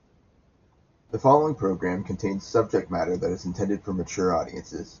The following program contains subject matter that is intended for mature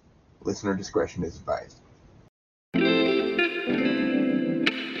audiences. Listener discretion is advised.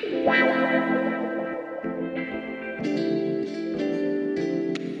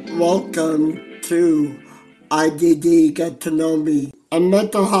 Welcome to IDD Get to Know Me, a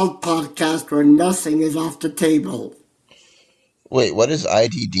mental health podcast where nothing is off the table. Wait, what does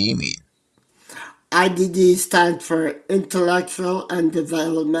IDD mean? IDD stands for Intellectual and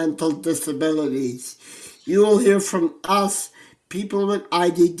Developmental Disabilities. You will hear from us, people with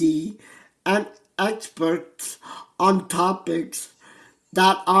IDD, and experts on topics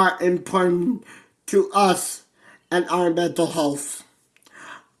that are important to us and our mental health.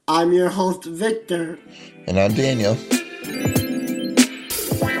 I'm your host, Victor. And I'm Daniel.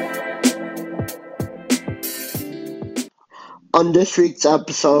 On this week's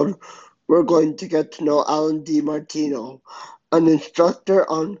episode, we're going to get to know Alan DiMartino, an instructor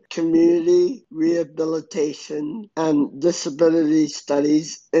on community rehabilitation and disability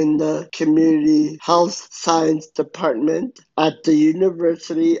studies in the Community Health Science Department at the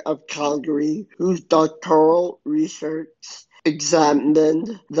University of Calgary, whose doctoral research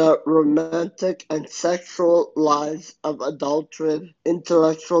examined the romantic and sexual lives of adults with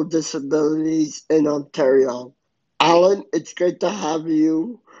intellectual disabilities in Ontario. Alan, it's great to have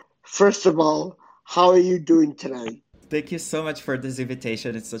you. First of all, how are you doing today? Thank you so much for this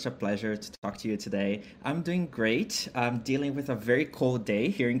invitation. It's such a pleasure to talk to you today. I'm doing great. I'm dealing with a very cold day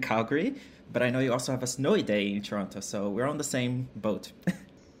here in Calgary, but I know you also have a snowy day in Toronto, so we're on the same boat.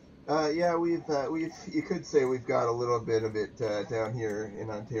 We've you could say we've got a little bit of it down here in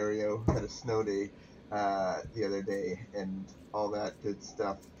Ontario. Had a snow day the other day and all that good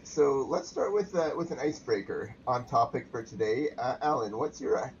stuff. So let's start with an icebreaker on topic for today. Alan, what's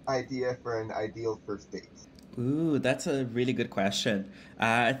your idea for an ideal first date? Ooh, that's a really good question.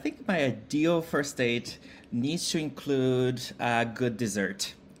 I think my ideal first date needs to include a good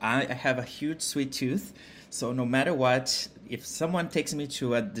dessert. I have a huge sweet tooth, so no matter what, if someone takes me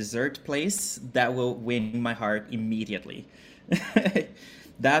to a dessert place, that will win my heart immediately.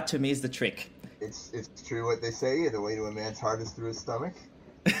 That to me is the trick. It's true what they say. The way to a man's heart is through his stomach.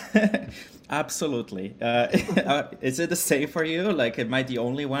 Absolutely. Is it the same for you? Like, am I the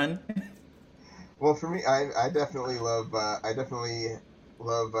only one? Well, for me, I definitely love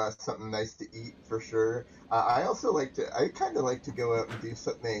something nice to eat for sure. I kind of like to go out and do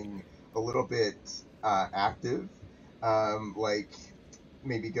something a little bit active, like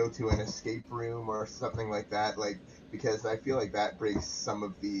maybe go to an escape room or something like that. Like because I feel like that breaks some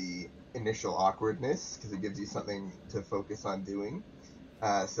of the initial awkwardness because it gives you something to focus on doing.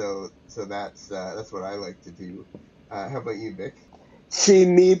 So that's what I like to do. How about you, Vic? See,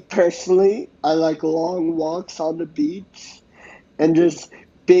 me personally, I like long walks on the beach and just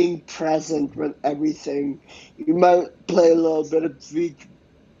being present with everything. You might play a little bit of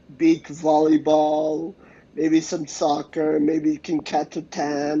beach volleyball, maybe some soccer, maybe you can catch a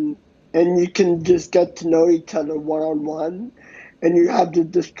tan, and you can just get to know each other one on one. And you have the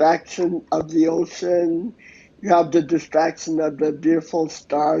distraction of the ocean, you have the distraction of the beautiful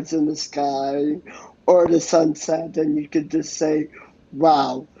stars in the sky or the sunset, and you could just say,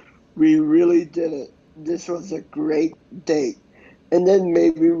 wow, we really did it. This was a great date. And then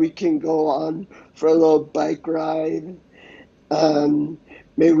maybe we can go on for a little bike ride. Um,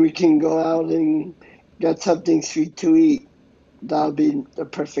 Maybe we can go out and get something sweet to eat. That'll be the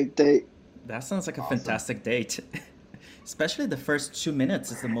perfect date. That sounds like a Awesome. fantastic date. Especially the first 2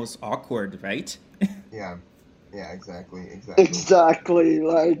 minutes is the most awkward, right? Yeah, yeah, exactly. Exactly,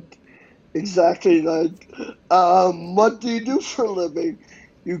 what do you do for a living?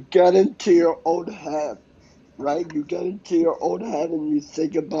 You get into your own head, right? You get into your own head and you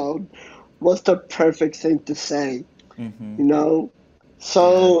think about what's the perfect thing to say, Mm-hmm. you know? Yeah.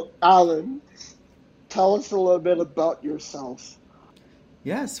 So, Alan, tell us a little bit about yourself.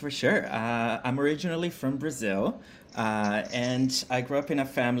 Yes, for sure. I'm originally from Brazil, and I grew up in a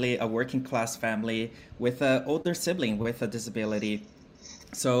family, a working class family, with an older sibling with a disability.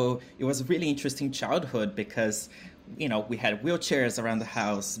 So it was a really interesting childhood because, we had wheelchairs around the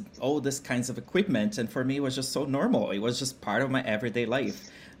house, all this kinds of equipment, and for me, it was just so normal. It was just part of my everyday life.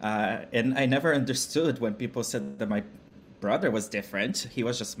 And I never understood when people said that my brother was different. He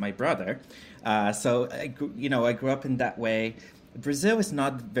was just my brother. I grew up in that way. Brazil is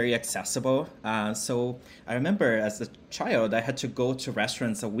not very accessible. So I remember as a child, I had to go to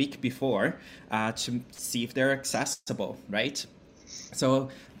restaurants a week before to see if they're accessible, right? So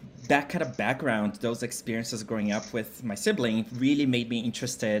that kind of background, those experiences growing up with my sibling really made me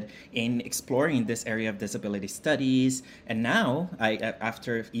interested in exploring this area of disability studies. And now,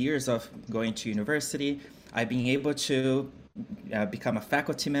 after years of going to university, I've been able to become a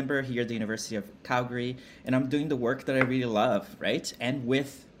faculty member here at the University of Calgary, and I'm doing the work that I really love, right? And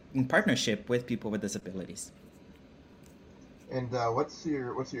in partnership with people with disabilities. And what's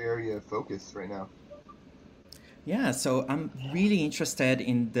your area of focus right now? Yeah, so I'm really interested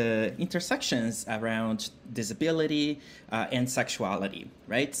in the intersections around disability and sexuality,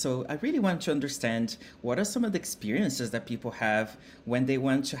 right? So I really want to understand what are some of the experiences that people have when they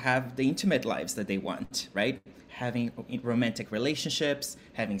want to have the intimate lives that they want, right? Having romantic relationships,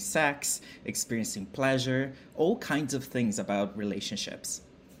 having sex, experiencing pleasure, all kinds of things about relationships.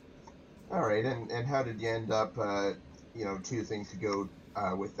 All right, and how did you end up, choosing to go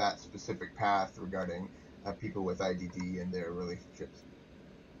with that specific path regarding people with IDD and their relationships?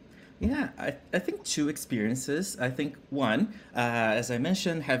 Yeah, I think two experiences. I think one, as I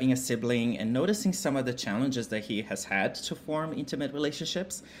mentioned, having a sibling and noticing some of the challenges that he has had to form intimate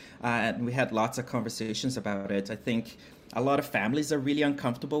relationships. And we had lots of conversations about it. I think a lot of families are really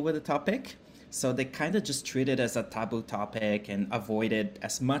uncomfortable with the topic. So they kind of just treat it as a taboo topic and avoid it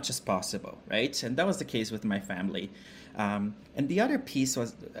as much as possible, right? And that was the case with my family. And the other piece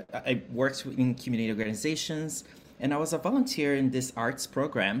was I worked in community organizations, and I was a volunteer in this arts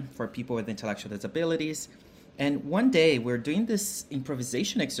program for people with intellectual disabilities. And one day we're doing this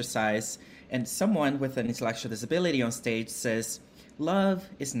improvisation exercise, and someone with an intellectual disability on stage says, "Love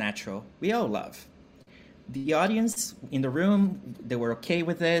is natural. We all love." The audience in the room, they were okay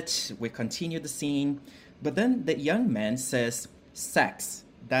with it. We continued the scene. But then the young man says, "Sex,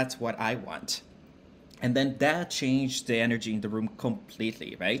 that's what I want." And then that changed the energy in the room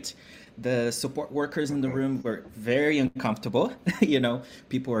completely, right? The support workers in the Okay. room were very uncomfortable.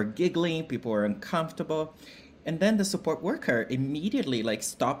 People were giggling, people were uncomfortable. And then the support worker immediately like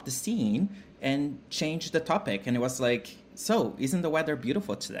stopped the scene and changed the topic. And it was like, "So, isn't the weather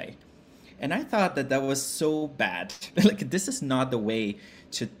beautiful today?" And I thought that that was so bad. Like, this is not the way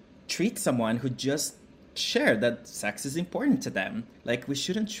to treat someone who just shared that sex is important to them. Like, we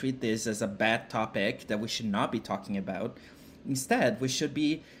shouldn't treat this as a bad topic that we should not be talking about. Instead, we should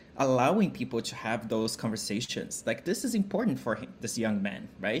be allowing people to have those conversations. Like, this is important for him, this young man,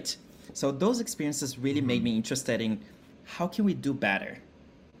 right? So those experiences really made Hmm. me interested in how can we do better.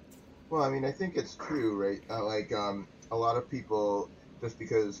 Well, I mean, I think it's true, right? A lot of people, just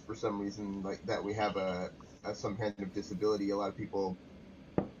because for some reason like that we have a some kind of disability, a lot of people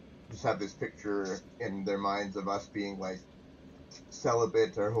just have this picture in their minds of us being like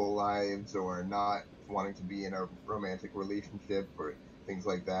celibate our whole lives or not wanting to be in a romantic relationship or things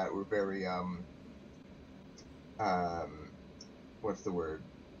like that. We're very um what's the word?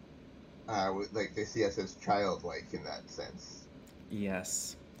 Like they see us as childlike in that sense.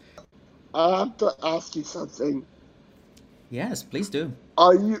 Yes. I have to ask you something. Yes, please do.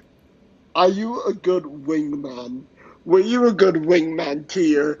 Are you are you a good wingman? Were you a good wingman to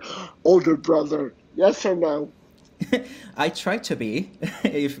your older brother? Yes or no? I try to be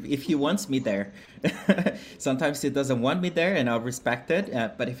if he wants me there. Sometimes he doesn't want me there, and I'll respect it.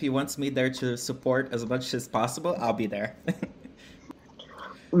 But if he wants me there to support as much as possible, I'll be there.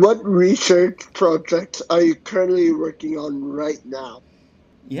 What research projects are you currently working on right now?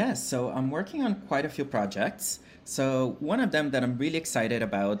 Yeah, so I'm working on quite a few projects. So, one of them that I'm really excited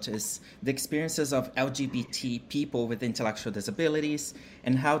about is the experiences of LGBT people with intellectual disabilities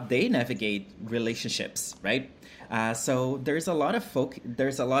and how they navigate relationships, right? So there's a lot of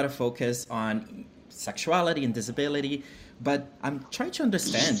focus on sexuality and disability, but I'm trying to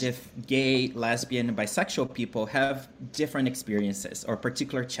understand if gay, lesbian, and bisexual people have different experiences or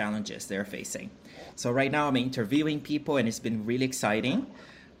particular challenges they're facing. So right now I'm interviewing people, and it's been really exciting.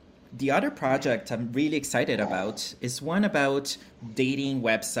 The other project I'm really excited about is one about dating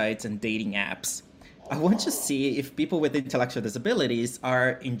websites and dating apps. I want to see if people with intellectual disabilities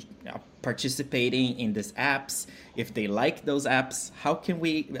are participating in these apps, if they like those apps. How can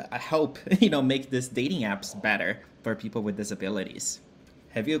we help, make these dating apps better for people with disabilities?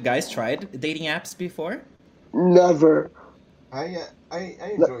 Have you guys tried dating apps before? Never. I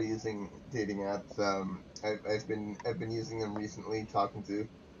enjoy using dating apps. I've been using them recently, talking to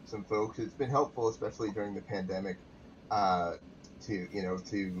some folks. It's been helpful, especially during the pandemic, uh, to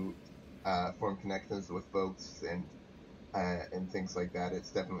form connections with folks and things like that.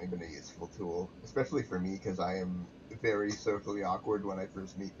 It's definitely been a useful tool, especially for me because I am very socially awkward when I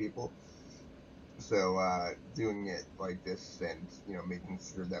first meet people. So doing it like this and making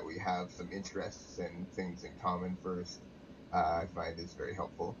sure that we have some interests and things in common first I find is very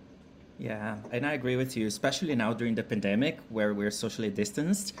helpful. Yeah, and I agree with you, especially now during the pandemic where we're socially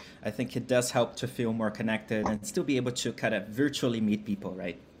distanced. I think it does help to feel more connected and still be able to kind of virtually meet people,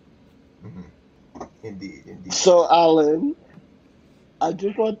 right? Hmm. Indeed, indeed. So, Alan, I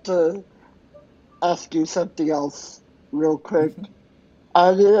just want to ask you something else real quick. Hmm.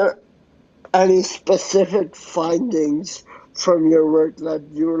 Are there any specific findings from your work that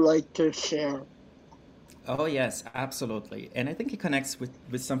you would like to share? Oh, yes, absolutely. And I think it connects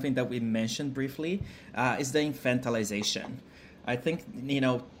with something that we mentioned briefly, is the infantilization. I think,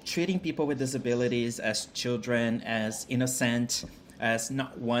 treating people with disabilities as children, as innocent, as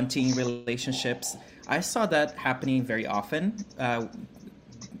not wanting relationships, I saw that happening very often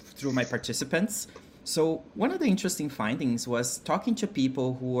through my participants. So, one of the interesting findings was talking to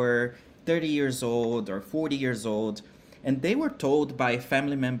people who were 30 years old or 40 years old, and they were told by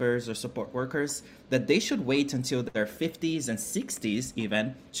family members or support workers that they should wait until their 50s and 60s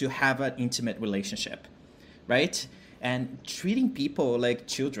even to have an intimate relationship, right? And treating people like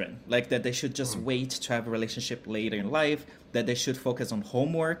children, like that they should just Mm. wait to have a relationship later in life, that they should focus on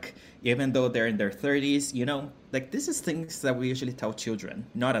homework, even though they're in their 30s, like this is things that we usually tell children,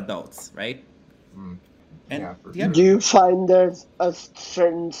 not adults, right? Mm. And Yeah, for the other, Do sure. you find there's a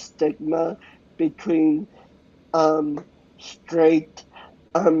certain stigma between um, straight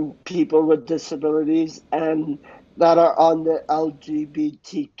people with disabilities and that are on the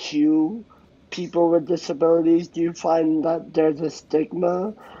LGBTQ people with disabilities? Do you find that there's a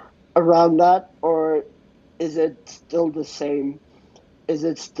stigma around that, or is it still the same? Is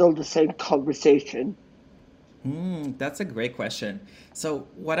it still the same conversation? That's a great question. So,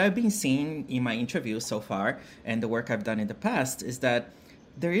 what I've been seeing in my interviews so far and the work I've done in the past is that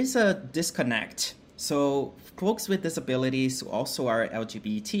there is a disconnect. So, folks with disabilities who also are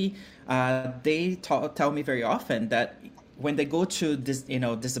LGBT, they tell me very often that when they go to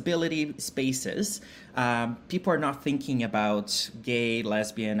disability spaces, people are not thinking about gay,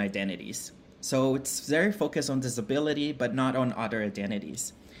 lesbian identities. So it's very focused on disability, but not on other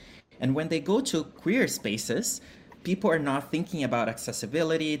identities. And when they go to queer spaces, people are not thinking about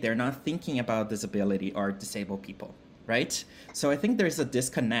accessibility, they're not thinking about disability or disabled people, right? So I think there's a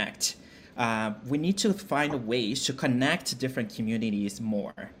disconnect. We need to find ways to connect different communities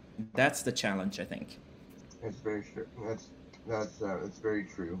more. That's the challenge, I think. It's very sure. That's very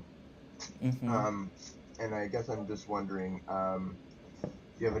true. Hmm. Um, and I guess I'm just wondering,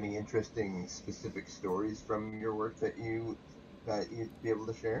 do you have any interesting specific stories from your work that you'd be able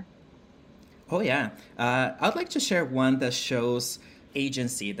to share? Oh, yeah. I'd like to share one that shows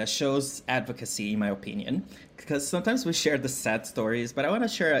agency, that shows advocacy, in my opinion, because sometimes we share the sad stories, but I want to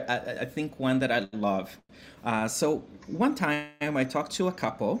share, I think, one that I love. So, one time I talked to a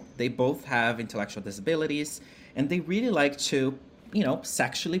couple. They both have intellectual disabilities, and they really like to,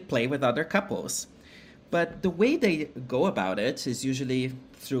 sexually play with other couples. But the way they go about it is usually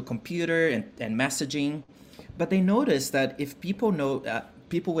through computer and messaging. But they notice that if people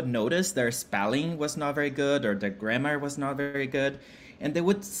would notice their spelling was not very good or their grammar was not very good, and they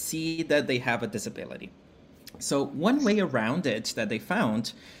would see that they have a disability. So one way around it that they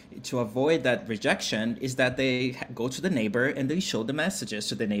found to avoid that rejection is that they go to the neighbor and they show the messages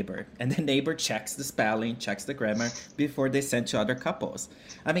to the neighbor, and the neighbor checks the spelling, checks the grammar before they send to other couples.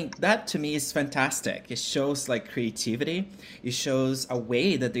 I mean, that to me is fantastic. It shows like creativity. It shows a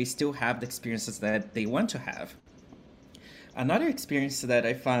way that they still have the experiences that they want to have. Another experience that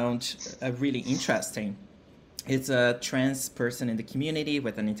I found really interesting, it's a trans person in the community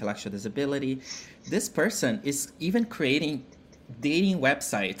with an intellectual disability. This person is even creating dating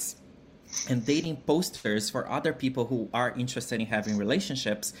websites and dating posters for other people who are interested in having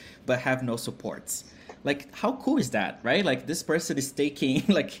relationships but have no supports. Like, how cool is that, right? Like, this person is taking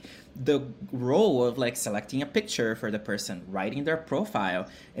like the role of like selecting a picture for the person, writing their profile,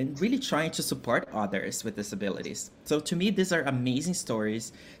 and really trying to support others with disabilities. So to me, these are amazing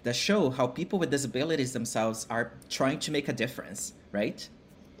stories that show how people with disabilities themselves are trying to make a difference, right?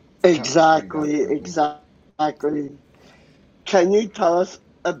 I would agree Exactly, definitely. exactly. Can you tell us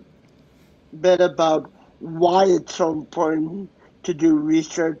a bit about why it's so important to do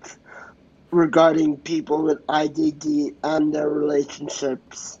research regarding people with IDD and their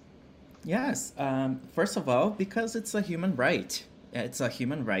relationships? Yes. First of all, because it's a human right. It's a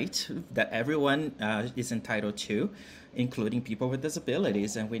human right that everyone is entitled to, including people with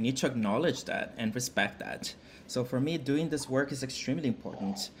disabilities, and we need to acknowledge that and respect that. So for me, doing this work is extremely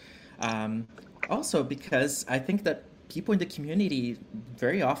important. Um, Also, because I think that people in the community,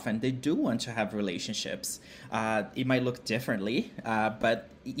 very often, they do want to have relationships. It might look differently, but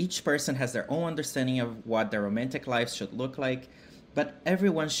each person has their own understanding of what their romantic life should look like. But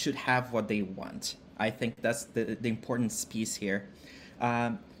everyone should have what they want. I think that's the important piece here.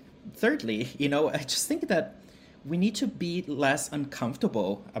 Thirdly, I just think that we need to be less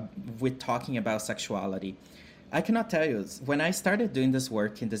uncomfortable with talking about sexuality. I cannot tell you, when I started doing this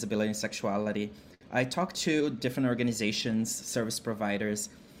work in disability and sexuality, I talked to different organizations, service providers.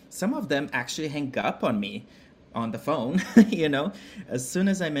 Some of them actually hang up on me on the phone, as soon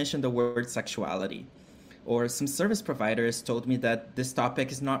as I mentioned the word sexuality. Or some service providers told me that this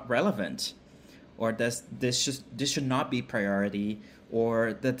topic is not relevant, or this should not be priority,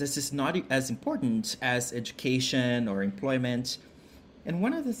 or that this is not as important as education or employment. And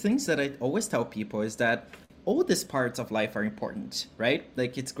one of the things that I always tell people is that all these parts of life are important, right?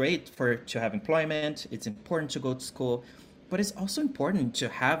 Like, it's great to have employment, it's important to go to school, but it's also important to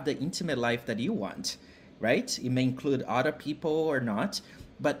have the intimate life that you want, right? It may include other people or not,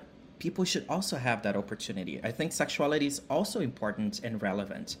 but people should also have that opportunity. I think sexuality is also important and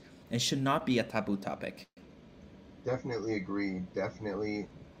relevant and should not be a taboo topic. Definitely agreed. Definitely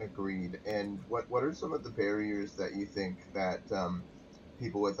agreed. And what are some of the barriers that you think that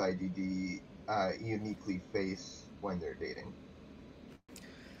people with IDD uniquely face when they're dating?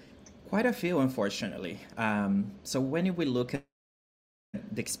 Quite a few, unfortunately. So when we look at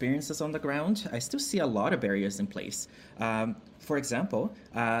the experiences on the ground, I still see a lot of barriers in place. For example,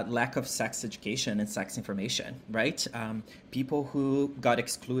 lack of sex education and sex information, right? People who got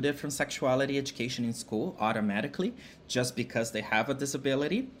excluded from sexuality education in school automatically just because they have a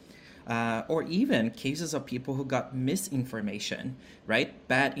disability. Or even cases of people who got misinformation, right?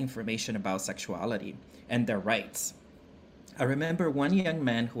 Bad information about sexuality and their rights. I remember one young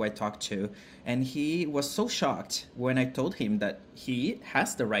man who I talked to, and he was so shocked when I told him that he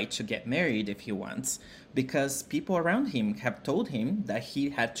has the right to get married if he wants, because people around him have told him that he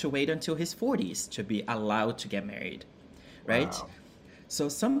had to wait until his 40s to be allowed to get married, right? Wow. So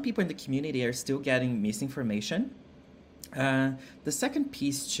some people in the community are still getting misinformation. The second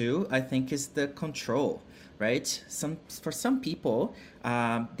piece too, I think, is the control, right? For some people,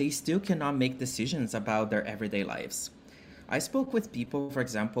 they still cannot make decisions about their everyday lives. I spoke with people, for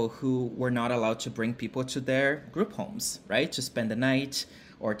example, who were not allowed to bring people to their group homes, right? To spend the night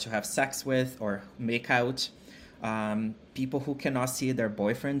or to have sex with or make out. People who cannot see their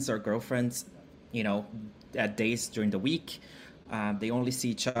boyfriends or girlfriends, at days during the week. They only see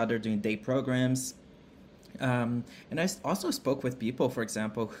each other during day programs. And I also spoke with people, for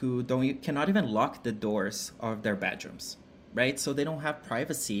example, who cannot even lock the doors of their bedrooms, right? So they don't have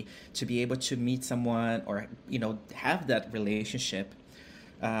privacy to be able to meet someone or, have that relationship.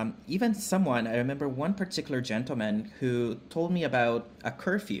 Even I remember one particular gentleman who told me about a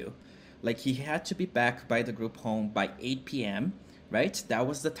curfew. Like, he had to be back by the group home by 8 p.m., right? That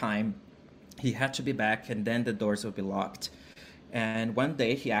was the time he had to be back, and then the doors would be locked. And one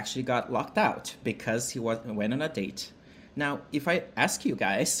day he actually got locked out because he went on a date. Now, if I ask you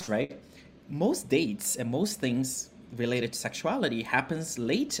guys, right, most dates and most things related to sexuality happens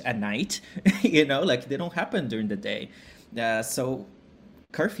late at night, like they don't happen during the day. So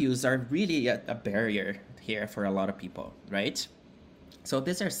curfews are really a barrier here for a lot of people, right? So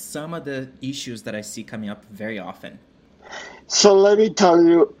these are some of the issues that I see coming up very often. So let me tell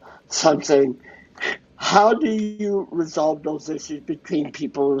you something. How do you resolve those issues between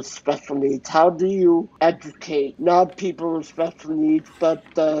people with special needs? How do you educate not people with special needs, but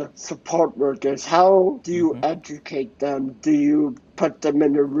the support workers? How do you educate them? Do you put them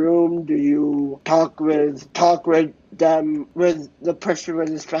in a room? Do you talk with them, with the person with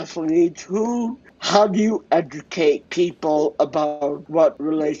the special needs? How do you educate people about what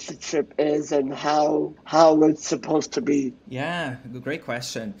relationship is and how it's supposed to be? Yeah, great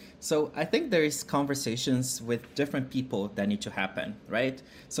question. So I think there is conversations with different people that need to happen, right?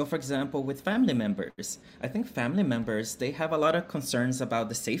 So for example, with family members, I think family members, they have a lot of concerns about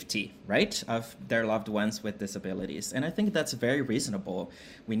the safety, right, of their loved ones with disabilities. And I think that's very reasonable.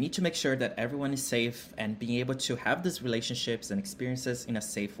 We need to make sure that everyone is safe and being able to have these relationships and experiences in a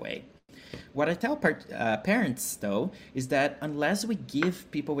safe way. What I tell parents, though, is that unless we give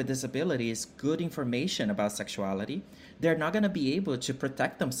people with disabilities good information about sexuality, they're not going to be able to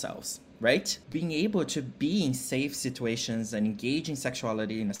protect themselves, right? Being able to be in safe situations and engage in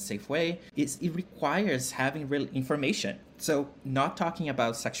sexuality in a safe way, it requires having real information. So not talking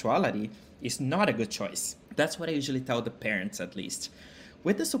about sexuality is not a good choice. That's what I usually tell the parents, at least.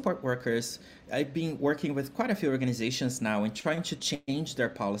 with the support workers, I've been working with quite a few organizations now and trying to change their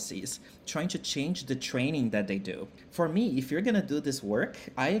policies, trying to change the training that they do. For me, if you're going to do this work,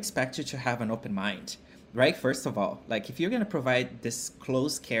 I expect you to have an open mind, right? First of all, like if you're going to provide this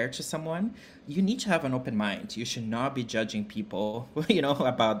close care to someone, you need to have an open mind. You should not be judging people,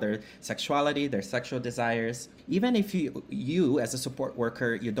 about their sexuality, their sexual desires. Even if you as a support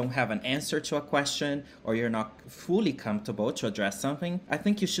worker, you don't have an answer to a question or you're not fully comfortable to address something, I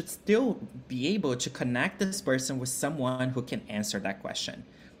think you should still be able to connect this person with someone who can answer that question,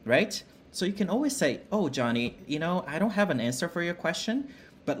 right? So you can always say, oh, Johnny, I don't have an answer for your question,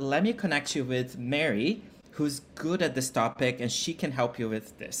 but let me connect you with Mary, who's good at this topic, and she can help you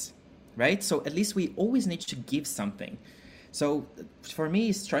with this, right? So at least we always need to give something. So for me,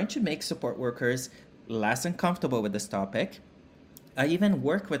 it's trying to make support workers less uncomfortable with this topic. I even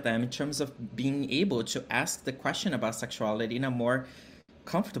work with them in terms of being able to ask the question about sexuality in a more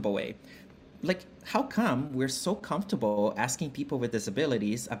comfortable way. Like, how come we're so comfortable asking people with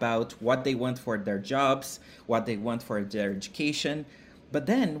disabilities about what they want for their jobs, what they want for their education? But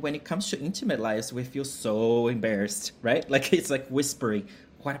then when it comes to intimate lives, we feel so embarrassed, right? Like it's like whispering,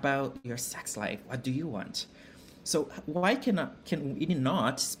 what about your sex life? What do you want? So why can we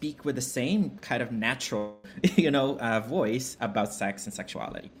not speak with the same kind of natural, voice about sex and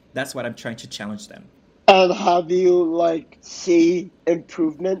sexuality? That's what I'm trying to challenge them. And have you see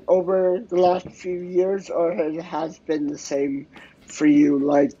improvement over the last few years, or it has been the same for you,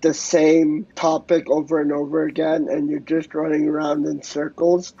 like the same topic over and over again, and you're just running around in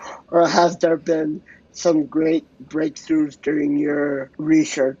circles? Or has there been some great breakthroughs during your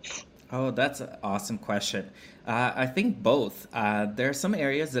research? Oh, that's an awesome question. I think both. There are some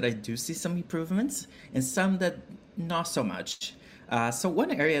areas that I do see some improvements and some that not so much. So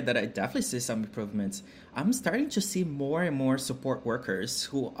one area that I definitely see some improvements, I'm starting to see more and more support workers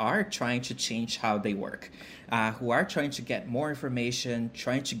who are trying to change how they work, who are trying to get more information,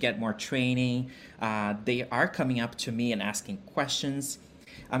 trying to get more training. They are coming up to me and asking questions.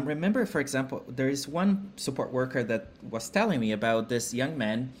 Remember, for example, there is one support worker that was telling me about this young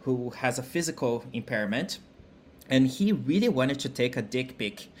man who has a physical impairment. And he really wanted to take a dick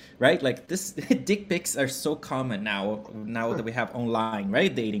pic, right? Like this, dick pics are so common now that we have online,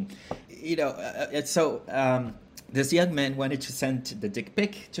 right? Dating, this young man wanted to send the dick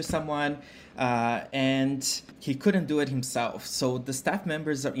pic to someone, and he couldn't do it himself. So the staff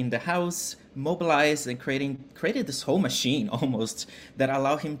members are in the house, mobilized and created this whole machine almost that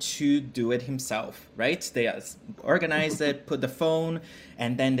allow him to do it himself, right? They organized it, put the phone,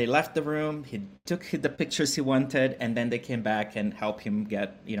 and then they left the room. He took the pictures he wanted, and then they came back and helped him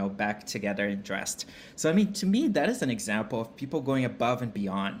get, back together and dressed. So, I mean, to me, that is an example of people going above and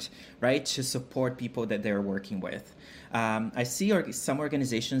beyond, right, to support people that they're working with. I see some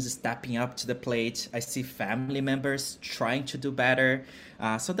organizations stepping up to the plate. I see family members trying to do better.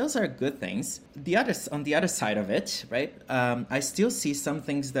 So those are good things. On the other side of it, right, I still see some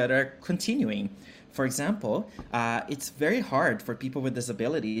things that are continuing. For example, it's very hard for people with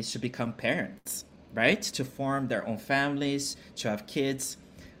disabilities to become parents, right, to form their own families, to have kids.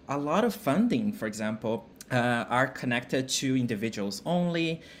 A lot of funding, for example, are connected to individuals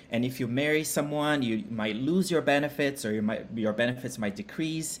only, and if you marry someone, you might lose your benefits, or your benefits might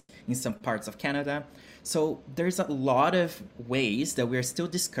decrease in some parts of Canada. So there's a lot of ways that we're still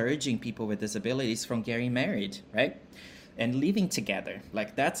discouraging people with disabilities from getting married, right? And living together.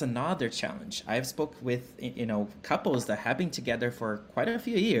 Like that's another challenge. I've spoke with couples that have been together for quite a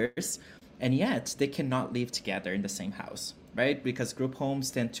few years, and yet they cannot live together in the same house, right? Because group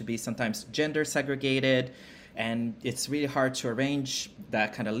homes tend to be sometimes gender segregated, and it's really hard to arrange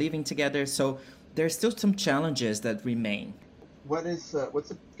that kind of living together. So there's still some challenges that remain. What's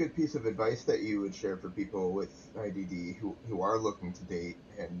a good piece of advice that you would share for people with IDD who are looking to date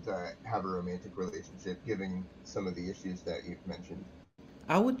and have a romantic relationship, given some of the issues that you've mentioned?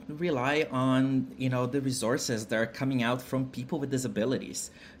 I would rely on, the resources that are coming out from people with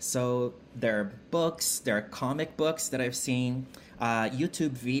disabilities. So there are books, there are comic books that I've seen,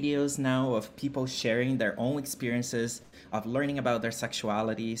 YouTube videos now of people sharing their own experiences of learning about their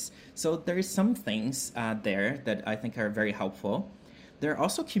sexualities. So there is some things there that I think are very helpful. There are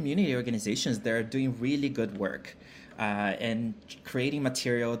also community organizations that are doing really good work and creating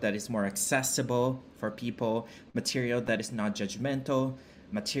material that is more accessible for people, material that is not judgmental,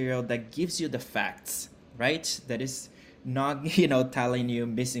 material that gives you the facts, right? That is not, giving you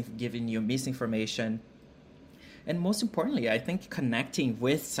misinformation. And most importantly, I think connecting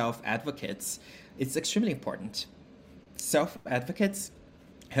with self-advocates is extremely important. Self-advocates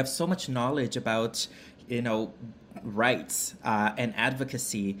have so much knowledge about, rights and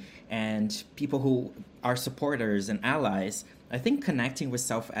advocacy and people who are supporters and allies, I think connecting with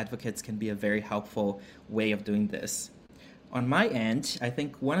self-advocates can be a very helpful way of doing this. On my end, I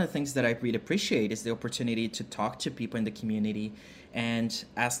think one of the things that I really appreciate is the opportunity to talk to people in the community and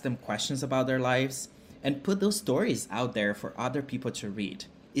ask them questions about their lives and put those stories out there for other people to read.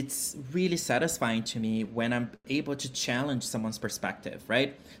 It's really satisfying to me when I'm able to challenge someone's perspective,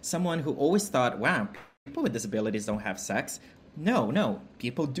 right? Someone who always thought, wow, people with disabilities don't have sex. No, no,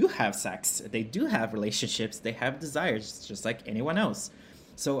 people do have sex. They do have relationships. They have desires just like anyone else.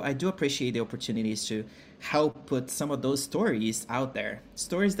 So I do appreciate the opportunities to help put some of those stories out there,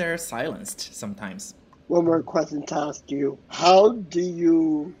 stories that are silenced sometimes. One more question to ask you. How do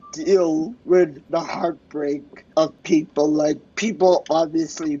you deal with the heartbreak of people? Like, people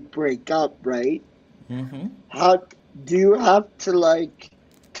obviously break up, right? Mm-hmm. How do you have to, like,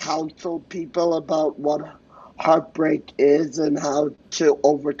 counsel people about what heartbreak is and how to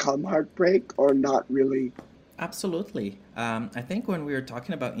overcome heartbreak, or not really? Absolutely. I think when we were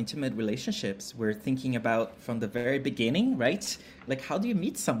talking about intimate relationships, we're thinking about from the very beginning, right? Like, how do you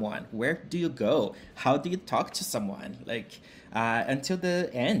meet someone? Where do you go? How do you talk to someone? Like, until the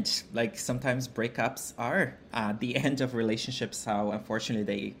end. Like, sometimes breakups are the end of relationships, how unfortunately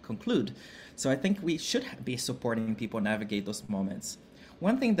they conclude. So I think we should be supporting people navigate those moments.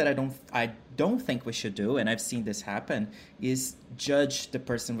 One thing that I don't think we should do, and I've seen this happen, is judge the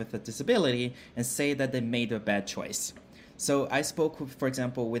person with a disability and say that they made a bad choice. So I spoke, for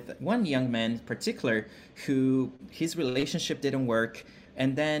example, with one young man in particular who his relationship didn't work,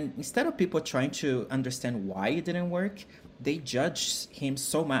 and then instead of people trying to understand why it didn't work, they judged him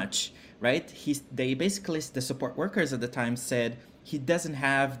so much, right? They basically, the support workers at the time said he doesn't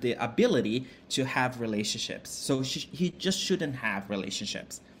have the ability to have relationships. So he just shouldn't have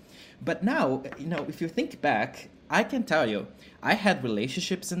relationships. But now, if you think back, I can tell you, I had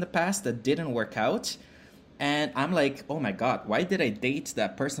relationships in the past that didn't work out. And I'm like, oh my God, why did I date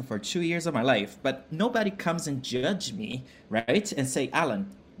that person for 2 years of my life? But nobody comes and judge me, right? And say,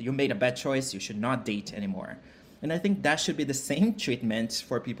 Alan, you made a bad choice. You should not date anymore. And I think that should be the same treatment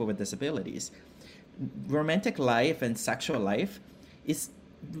for people with disabilities. Romantic life and sexual life is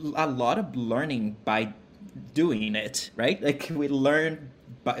a lot of learning by doing it, right? Like, we learn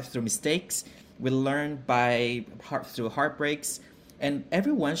through mistakes, we learn through heartbreaks, and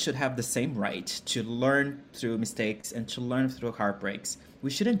everyone should have the same right to learn through mistakes and to learn through heartbreaks.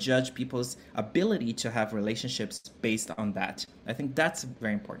 We shouldn't judge people's ability to have relationships based on that. I think that's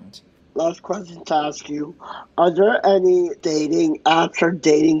very important. Last question to ask you. Are there any dating apps or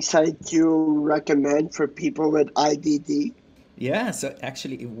dating sites you recommend for people with IDD? Yeah, so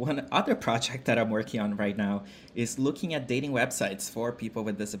actually, one other project that I'm working on right now is looking at dating websites for people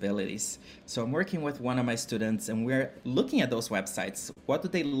with disabilities. So I'm working with one of my students, and we're looking at those websites. What do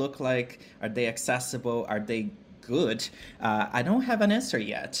they look like? Are they accessible? Are they good? I don't have an answer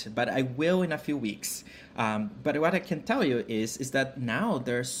yet, but I will in a few weeks. But what I can tell you is that now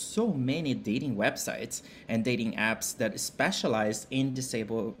there are so many dating websites and dating apps that specialize in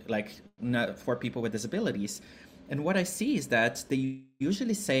for people with disabilities. And what I see is that they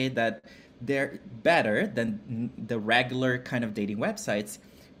usually say that they're better than the regular kind of dating websites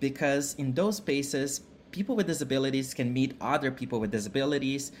because in those spaces, people with disabilities can meet other people with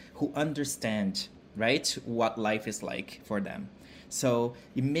disabilities who understand, right, what life is like for them. So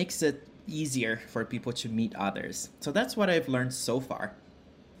it makes it easier for people to meet others. So that's what I've learned so far.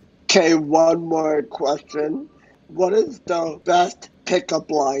 Okay, one more question. What is the best pickup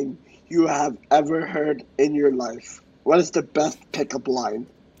line you have ever heard in your life? What is the best pickup line?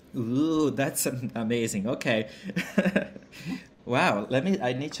 Ooh, that's amazing. Okay. Wow,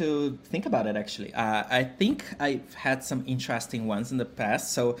 I need to think about it actually. I think I've had some interesting ones in the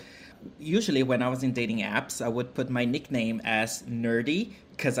past. So usually when I was in dating apps, I would put my nickname as Nerdy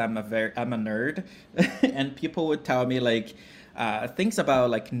because I'm a nerd, and people would tell me like things about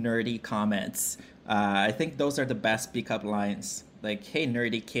like nerdy comments. I think those are the best pickup lines. Like, hey,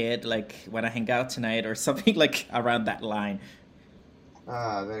 nerdy kid, like, wanna hang out tonight or something like around that line.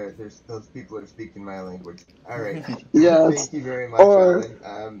 There's those people are speaking my language. All right. Yes. Thank you very much, Or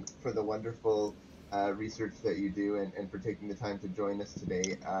Alan, for the wonderful research that you do and for taking the time to join us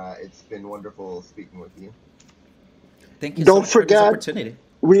today. It's been wonderful speaking with you. Thank you so don't much for this forget, opportunity.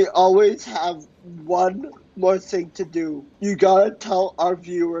 we always have one more thing to do. You gotta tell our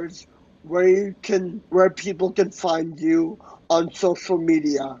viewers where people can find you on social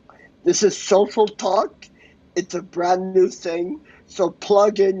media. This is Social Talk. It's a brand new thing. So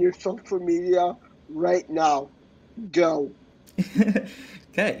plug in your social media right now. Go.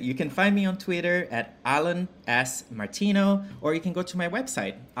 Okay, you can find me on Twitter at Alan S. Martino, or you can go to my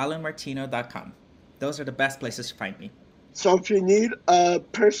website, alanmartino.com. Those are the best places to find me. So if you need a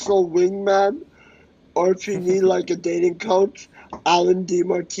personal wingman, or if you need like a dating coach, Alan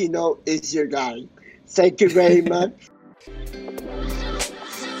DiMartino is your guy. Thank you very much.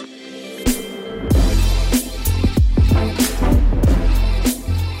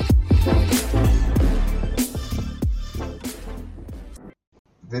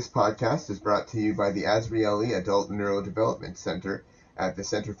 This podcast is brought to you by the Azrieli Adult Neurodevelopment Center at the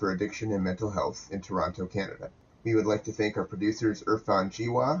Center for Addiction and Mental Health in Toronto, Canada. We would like to thank our producers Irfan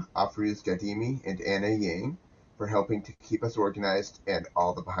Jiwa, Afruz Gadimi, and Anna Yang for helping to keep us organized and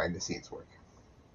all the behind-the-scenes work.